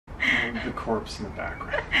I'm the corpse in the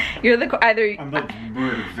background. You're the I'm the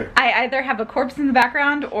murder victim. I either have a corpse in the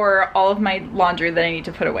background or all of my laundry that I need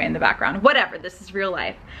to put away in the background. Whatever, this is real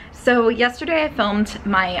life. So yesterday I filmed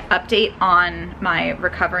my update on my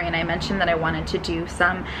recovery, and I mentioned that I wanted to do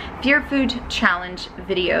some Fear Food Challenge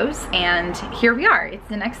videos, and here we are. It's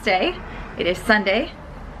the next day. It is Sunday,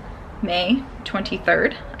 May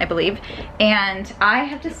 23rd, I believe, and I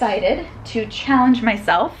have decided to challenge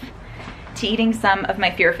myself to eating some of my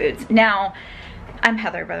fear foods. Now, I'm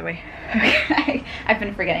Heather, by the way. I've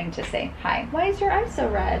been forgetting to say hi. Why is your eye so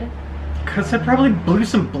red? Because I probably blew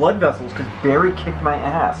some blood vessels because Barry kicked my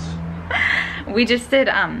ass. We just did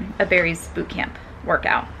a Barry's boot camp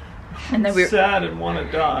workout. And then we were sad and want to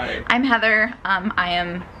die. I'm Heather. I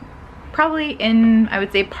am probably in, I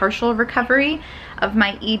would say, partial recovery of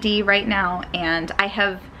my ED right now, and I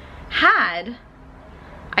have had,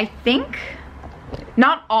 I think,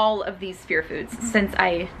 not all of these fear foods since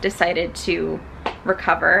I decided to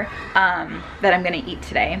recover that I'm gonna eat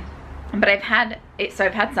today. But I've had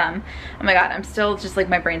some. Oh my God, I'm still just like,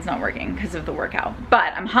 my brain's not working because of the workout.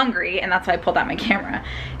 But I'm hungry, and that's why I pulled out my camera.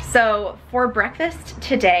 So for breakfast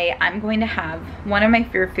today, I'm going to have one of my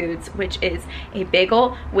fear foods, which is a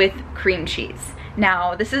bagel with cream cheese.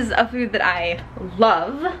 Now, this is a food that I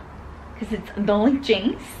love because it's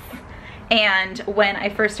delicious. And when I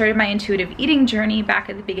first started my intuitive eating journey back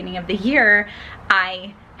at the beginning of the year,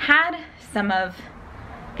 I had some of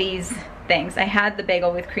these things. I had the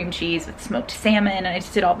bagel with cream cheese with smoked salmon, and I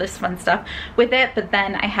just did all this fun stuff with it. But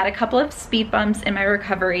then I had a couple of speed bumps in my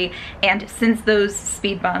recovery, and since those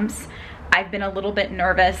speed bumps, I've been a little bit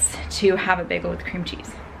nervous to have a bagel with cream cheese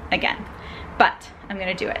again. But I'm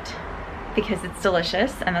gonna do it because it's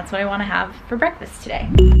delicious, and that's what I wanna have for breakfast today.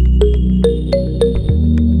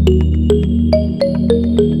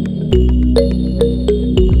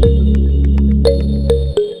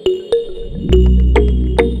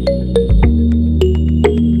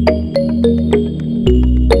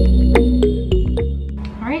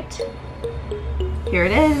 Here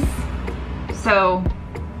it is. So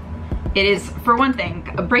it is, for one thing,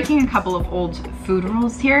 breaking a couple of old food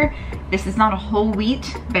rules here. This is not a whole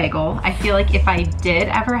wheat bagel. I feel like if I did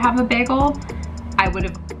ever have a bagel, I would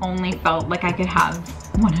have only felt like I could have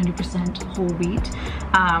 100% whole wheat,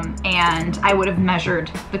 and I would have measured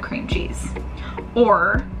the cream cheese.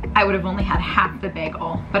 Or I would have only had half the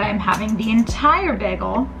bagel, but I'm having the entire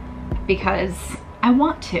bagel because I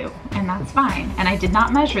want to, and that's fine. And I did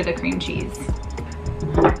not measure the cream cheese.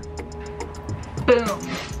 Boom.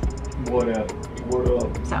 What up? What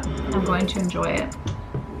up? So I'm going to enjoy it.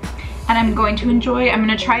 And I'm going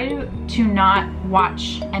to try to not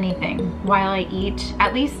watch anything while I eat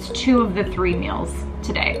at least 2 of the 3 meals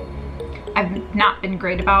today. I've not been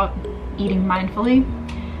great about eating mindfully,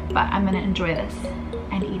 but I'm gonna enjoy this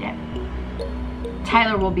and eat it.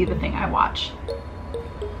 Tyler will be the thing I watch.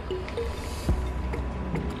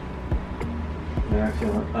 Yeah, I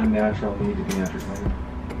feel an unnatural need to be entertained.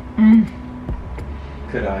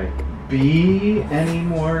 Could I be any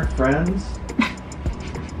more friends?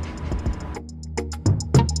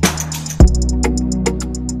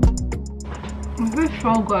 This is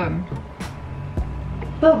so good.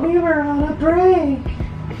 But we were on a break.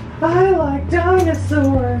 I like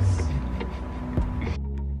dinosaurs.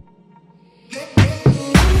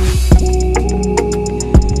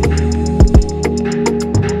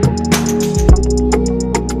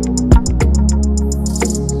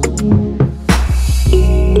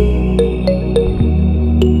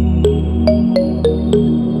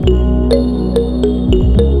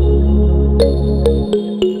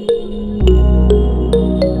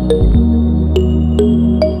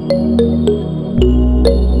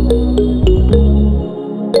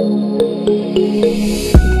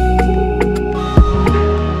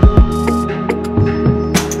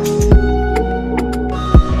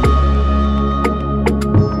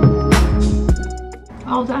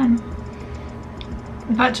 All done.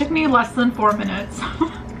 That took me less than 4 minutes.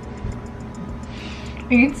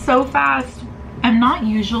 It eats so fast. I'm not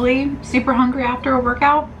usually super hungry after a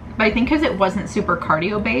workout, but I think because it wasn't super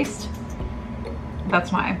cardio based,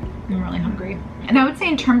 that's why I'm really hungry. And I would say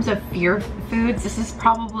in terms of fear foods, this is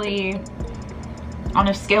probably on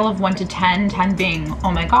a scale of 1 to 10, 10 being,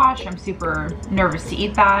 oh my gosh, I'm super nervous to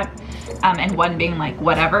eat that, and 1 being like,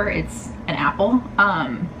 whatever, it's an apple.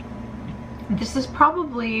 This is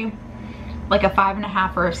probably like a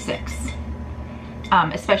 5.5 or a 6,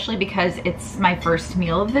 especially because it's my first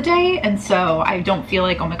meal of the day, and so I don't feel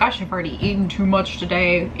like, oh my gosh, I've already eaten too much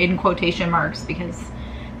today, in quotation marks, because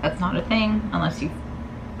that's not a thing unless you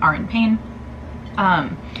are in pain.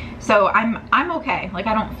 So I'm okay. Like,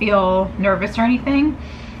 I don't feel nervous or anything.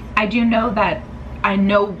 I do know that I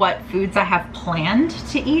know what foods I have planned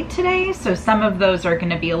to eat today, so some of those are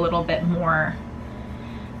gonna be a little bit more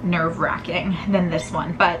nerve-wracking than this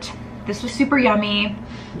one, but this was super yummy,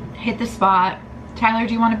 hit the spot. Tyler,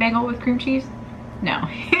 do you want a bagel with cream cheese? No,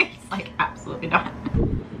 he's like, absolutely not.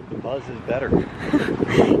 The buzz is better.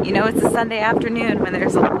 You know it's a Sunday afternoon when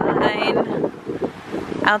there's a line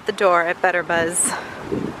out the door at Better Buzz.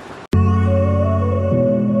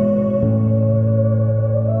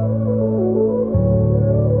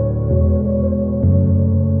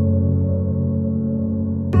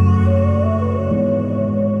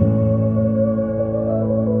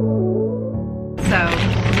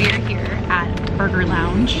 Burger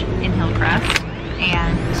Lounge in Hillcrest,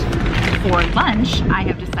 and for lunch I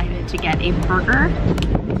have decided to get a burger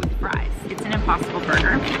with fries. It's an Impossible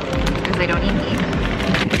Burger because I don't eat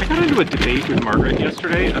meat. I got into a debate with Margaret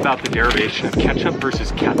yesterday about the derivation of ketchup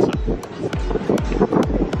versus catsup.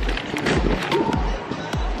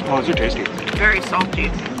 Oh, those are tasty. Very salty.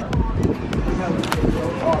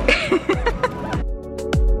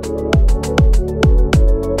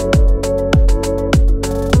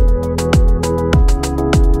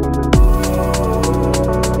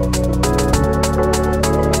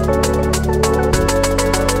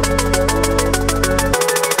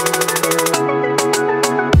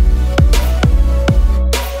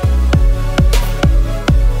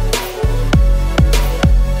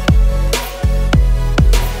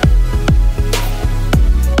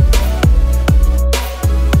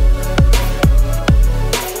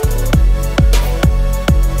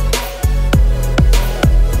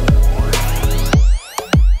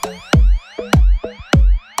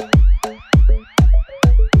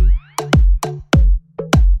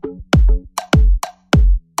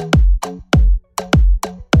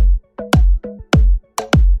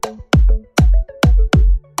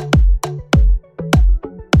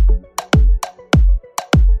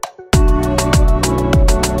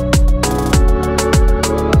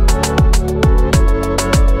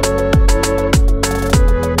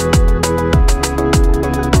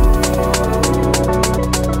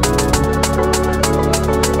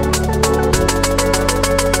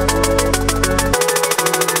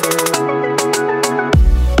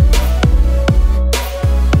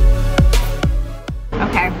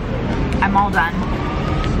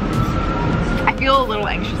 A little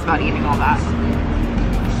anxious about eating all that.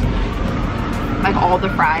 Like all the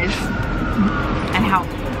fries and how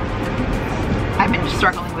I've been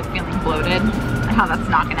struggling with feeling bloated and how that's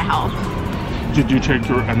not gonna help. Did you take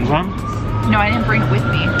your enzymes? No, I didn't bring it with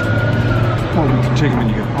me. Well, you can take them when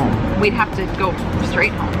you get home. We'd have to go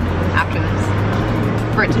straight home after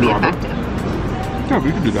this for it to be effective. Yeah,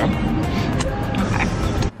 we can do that.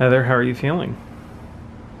 Okay. Heather, how are you feeling?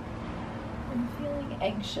 I'm feeling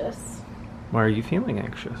anxious. Why are you feeling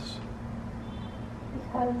anxious?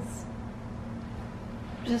 Because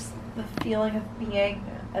just the feeling of being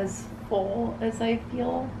as full as I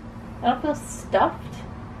feel. I don't feel stuffed,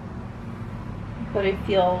 but I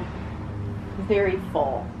feel very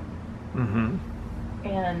full. Mm-hmm.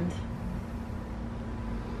 And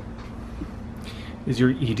is your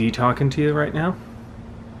ED talking to you right now?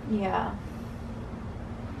 yeah.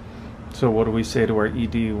 So what do we say to our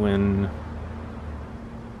ED when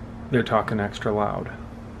they're talking extra loud?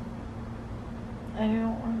 I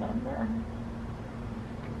don't remember.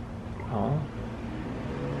 Well,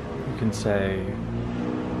 you can say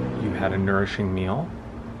you had a nourishing meal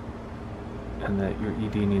and that your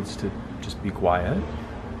ED needs to just be quiet.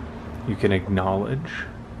 You can acknowledge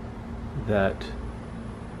that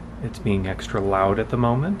it's being extra loud at the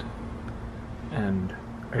moment and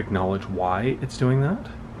acknowledge why it's doing that.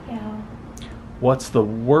 Yeah. What's the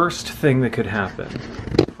worst thing that could happen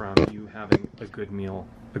from you having a good meal,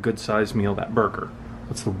 a good sized meal, that burger?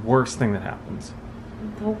 What's the worst thing that happens?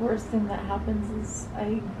 The worst thing that happens is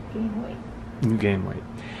I gain weight. You gain weight.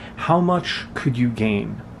 How much could you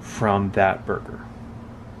gain from that burger?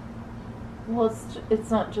 Well, it's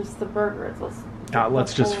not just the burger. It's also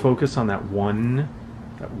Let's just focus on that one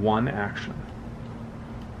action.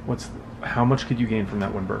 How much could you gain from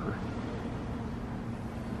that one burger?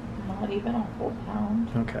 Not even a whole pound.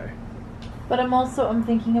 Okay. But I'm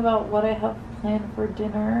thinking about what I have planned for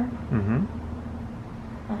dinner. Mm-hmm.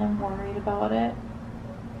 And I'm worried about it.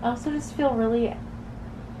 I also just feel really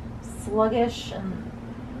sluggish and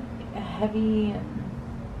heavy, and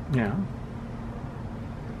Yeah.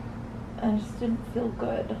 I just didn't feel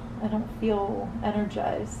good. I don't feel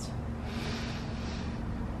energized.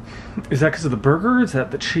 Is that because of the burger? Is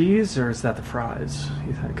that the cheese? Or is that the fries,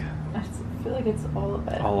 you think? I feel like it's all of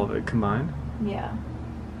it. All of it combined? Yeah.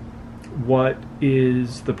 What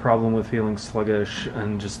is the problem with feeling sluggish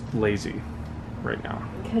and just lazy right now?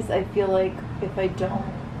 Because I feel like if I don't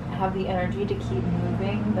have the energy to keep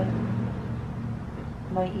moving, then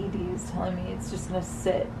my ED is telling me it's just going to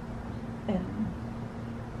sit and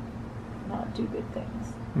not do good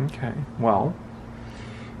things. Okay, well,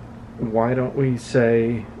 why don't we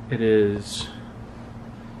say it is,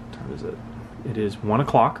 what time is it? It is 1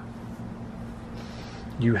 o'clock.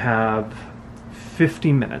 You have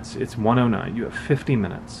 50 minutes. It's 1:09. You have 50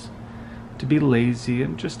 minutes to be lazy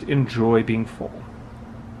and just enjoy being full.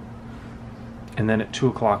 And then at 2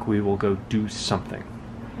 o'clock we will go do something.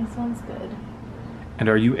 That sounds good. And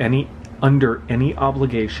are you under any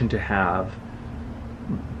obligation to have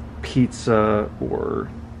pizza or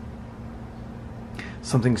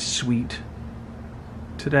something sweet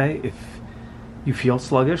today if you feel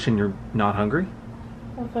sluggish and you're not hungry?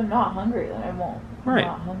 Well, if I'm not hungry, then I won't. Right. I'm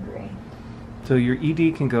not hungry. So your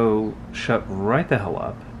ED can go shut right the hell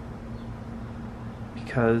up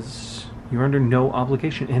because you're under no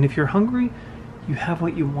obligation. And if you're hungry, you have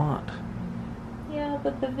what you want. Yeah,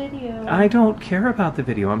 but the video... I don't care about the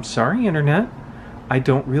video. I'm sorry, Internet. I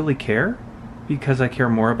don't really care because I care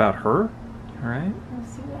more about her. All right? We'll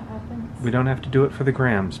see what happens. We don't have to do it for the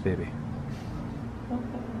grams, baby. Okay.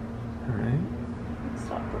 All right?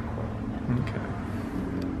 Stop recording it. Okay.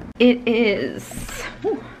 It is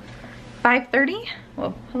 5:30.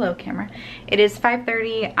 Well, hello camera. It is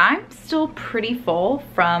 5:30. I'm still pretty full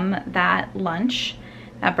from that lunch.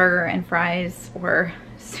 That burger and fries were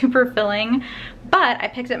super filling, but I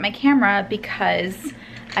picked up my camera because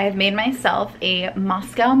I have made myself a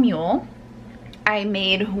Moscow Mule. I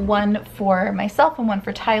made one for myself and one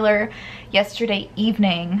for Tyler yesterday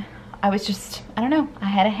evening. I was just, I don't know, I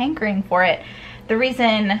had a hankering for it. The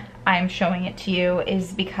reason I'm showing it to you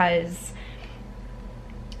is because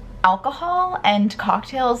alcohol and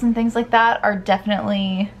cocktails and things like that are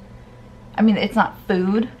definitely, I mean, it's not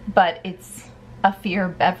food, but it's a fear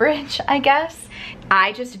beverage, I guess.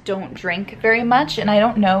 I just don't drink very much, and I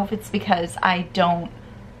don't know if it's because I don't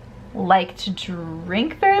like to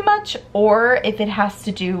drink very much or if it has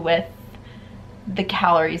to do with the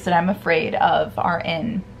calories that I'm afraid of are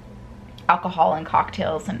in alcohol and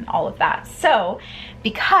cocktails and all of that. So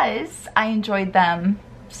because I enjoyed them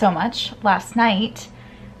so much last night,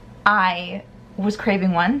 I was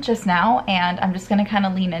craving one just now, and I'm just gonna kind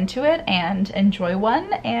of lean into it and enjoy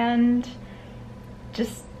one and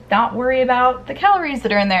just not worry about the calories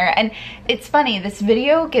that are in there. And it's funny, this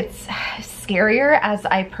video gets scarier as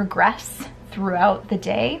I progress throughout the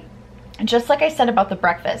day. Just like I said about the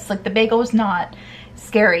breakfast, like the bagel was not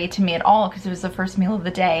scary to me at all because it was the first meal of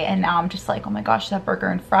the day, and now I'm just like, oh my gosh, that burger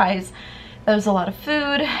and fries, that was a lot of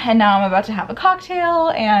food, and now I'm about to have a cocktail,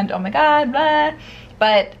 and oh my god, blah.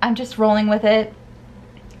 But I'm just rolling with it,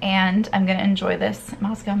 and I'm gonna enjoy this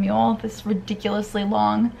Moscow Mule, this ridiculously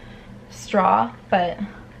long straw, but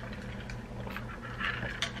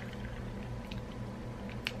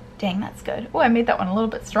dang, that's good. Oh, I made that one a little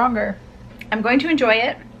bit stronger. I'm going to enjoy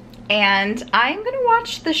it, and I'm gonna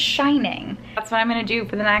watch The Shining. That's what I'm gonna do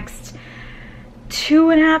for the next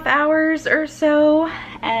 2.5 hours or so,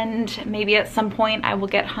 and maybe at some point I will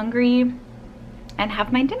get hungry and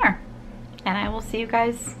have my dinner, and I will see you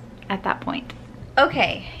guys at that point.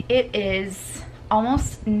 Okay, it is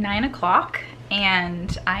almost 9 o'clock,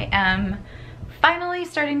 and I am finally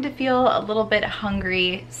starting to feel a little bit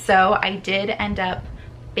hungry, so I did end up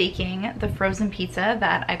baking the frozen pizza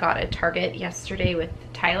that I got at Target yesterday with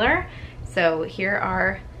Tyler. So here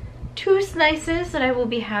are 2 slices that I will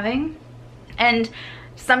be having. And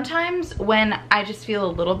sometimes when I just feel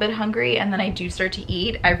a little bit hungry and then I do start to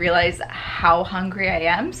eat, I realize how hungry I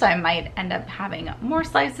am, so I might end up having more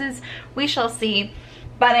slices. We shall see.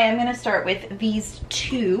 But I am gonna start with these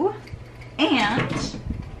 2, and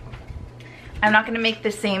I'm not gonna make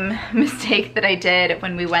the same mistake that I did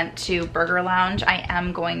when we went to Burger Lounge. I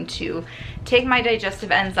am going to take my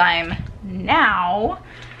digestive enzyme now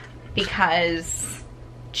because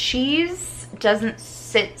cheese doesn't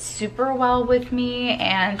sit super well with me,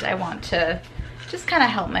 and I want to just kind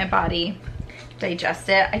of help my body digest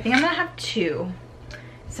it. I think I'm gonna have 2.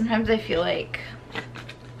 Sometimes I feel like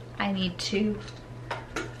I need 2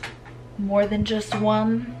 more than just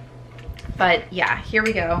 1. But yeah, here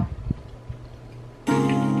we go.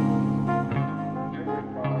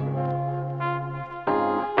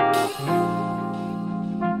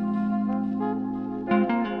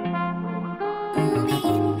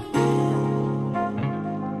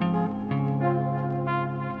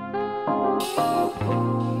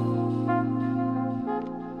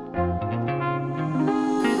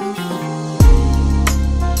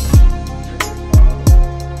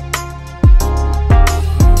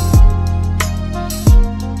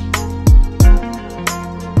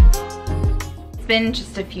 been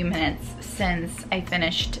just a few minutes since I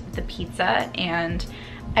finished the pizza and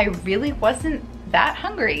I really wasn't that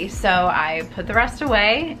hungry. So I put the rest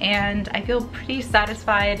away and I feel pretty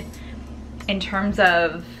satisfied in terms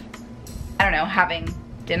of, I don't know, having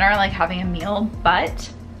dinner, like having a meal,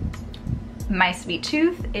 but my sweet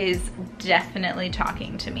tooth is definitely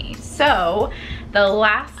talking to me. So the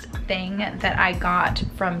last thing that I got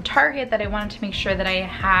from Target that I wanted to make sure that I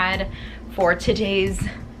had for today's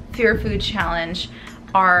Fear Food Challenge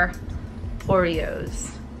are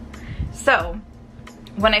Oreos. So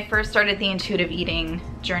when I first started the intuitive eating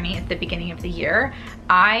journey at the beginning of the year,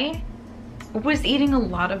 I was eating a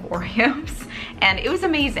lot of Oreos and it was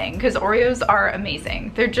amazing because Oreos are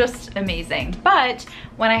amazing. They're just amazing. But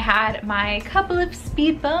when I had my couple of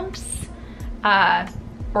speed bumps,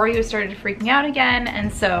 Oreos started to freak me out again,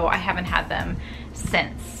 and so I haven't had them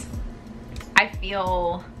since. I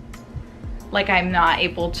feel like I'm not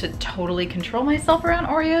able to totally control myself around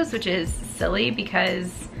Oreos, which is silly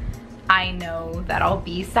because I know that I'll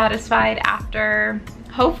be satisfied after.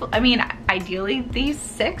 Hopefully, I mean, ideally these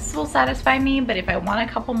 6 will satisfy me, but if I want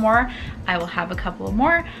a couple more, I will have a couple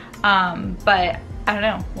more. But I don't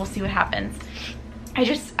know, we'll see what happens.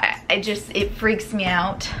 It freaks me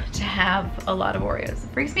out to have a lot of Oreos. It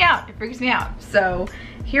freaks me out. So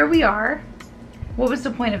here we are. What was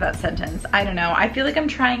the point of that sentence? I don't know. I feel like I'm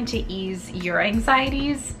trying to ease your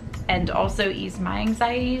anxieties and also ease my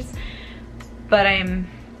anxieties, but I'm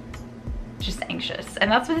just anxious.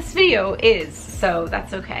 And that's what this video is, so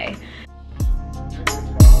that's okay.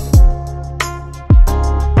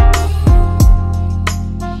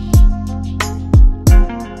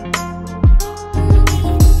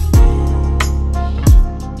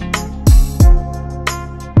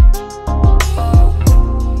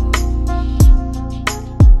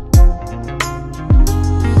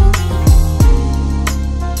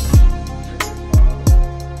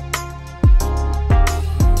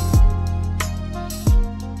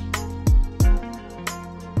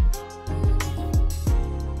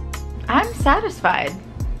 Satisfied.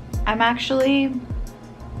 I'm actually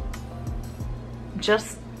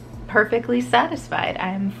just perfectly satisfied. I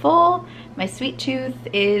am full, my sweet tooth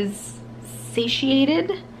is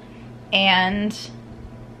satiated, and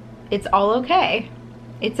it's all okay.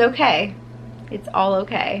 It's okay. It's all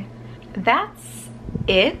okay. That's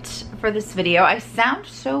it for this video. I sound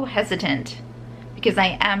so hesitant because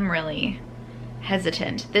I am really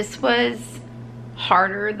hesitant. This was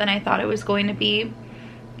harder than I thought it was going to be.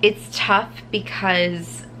 It's tough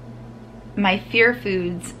because my fear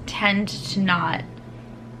foods tend to not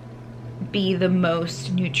be the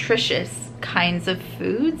most nutritious kinds of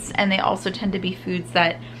foods, and they also tend to be foods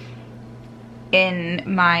that in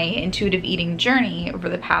my intuitive eating journey over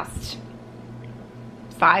the past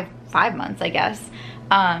five months, I guess,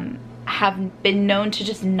 have been known to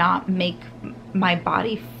just not make my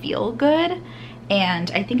body feel good. And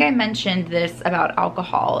I think I mentioned this about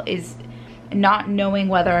alcohol, is not knowing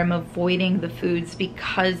whether I'm avoiding the foods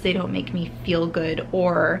because they don't make me feel good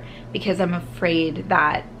or because I'm afraid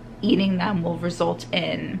that eating them will result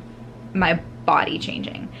in my body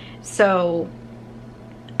changing. So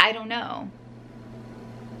I don't know.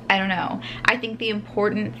 I think the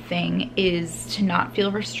important thing is to not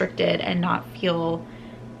feel restricted and not feel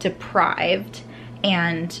deprived,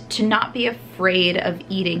 and to not be afraid of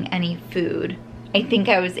eating any food. I think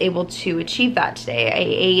I was able to achieve that today. I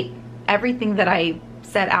ate everything that I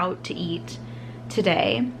set out to eat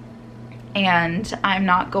today, and I'm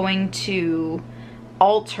not going to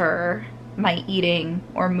alter my eating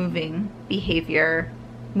or moving behavior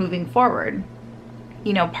moving forward.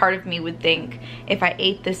 You know, part of me would think if I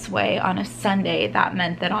ate this way on a Sunday, that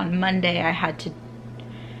meant that on Monday I had to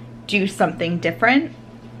do something different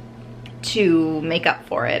to make up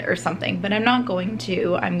for it or something, but I'm not going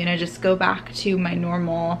to. I'm gonna just go back to my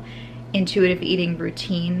normal intuitive eating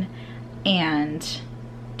routine and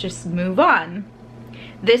just move on.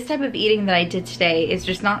 This type of eating that I did today is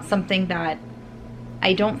just not something that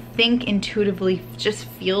I don't think intuitively just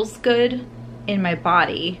feels good in my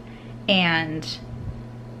body, and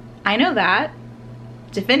I know that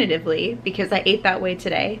definitively because I ate that way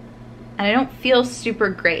today, and I don't feel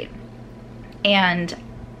super great. And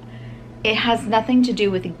it has nothing to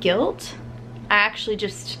do with guilt. I actually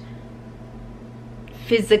just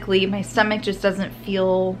physically, my stomach just doesn't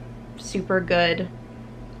feel super good.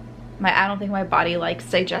 I don't think my body likes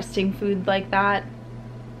digesting food like that.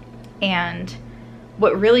 And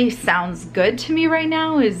what really sounds good to me right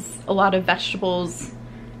now is a lot of vegetables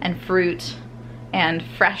and fruit and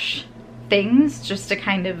fresh things, just to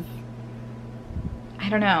kind of, I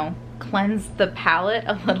don't know, cleanse the palate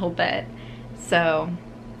a little bit. So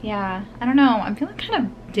Yeah, I don't know. I'm feeling kind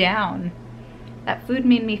of down. That food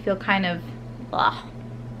made me feel kind of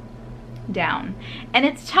down. And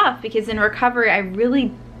it's tough because in recovery, I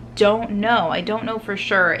really don't know. I don't know for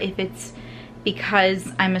sure if it's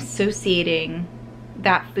because I'm associating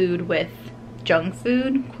that food with junk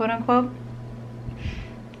food, quote unquote,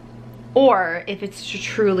 or if it's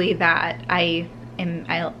truly that I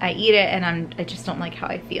eat it and I just don't like how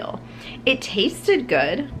I feel. It tasted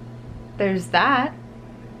good. There's that.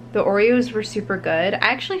 The Oreos were super good.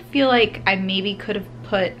 I actually feel like I maybe could have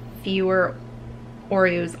put fewer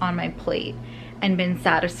Oreos on my plate and been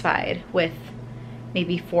satisfied with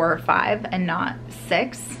maybe 4 or 5 and not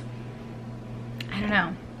 6. I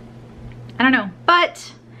don't know,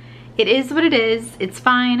 but it is what it is. It's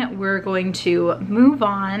fine. We're going to move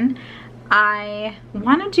on. I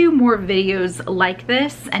want to do more videos like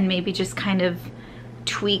this and maybe just kind of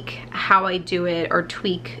tweak how I do it or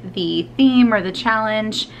tweak the theme or the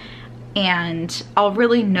challenge, and I'll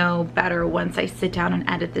really know better once I sit down and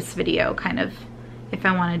edit this video, kind of if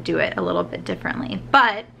I want to do it a little bit differently.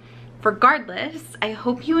 But regardless, I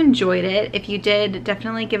hope you enjoyed it. If you did,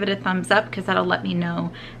 definitely give it a thumbs up because that'll let me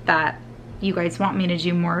know that you guys want me to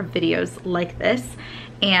do more videos like this.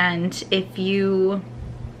 And if you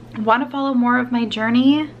want to follow more of my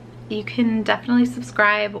journey, you can definitely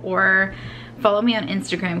subscribe or follow me on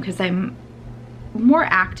Instagram because I'm more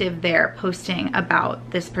active there posting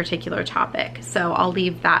about this particular topic. So I'll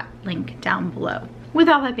leave that link down below. With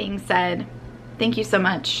all that being said, thank you so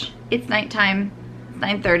much. It's nighttime, it's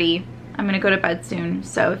 9:30. I'm gonna go to bed soon.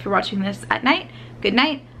 So if you're watching this at night, good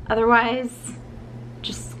night. Otherwise,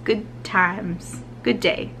 just good times, good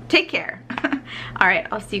day. Take care. All right,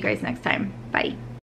 I'll see you guys next time. Bye.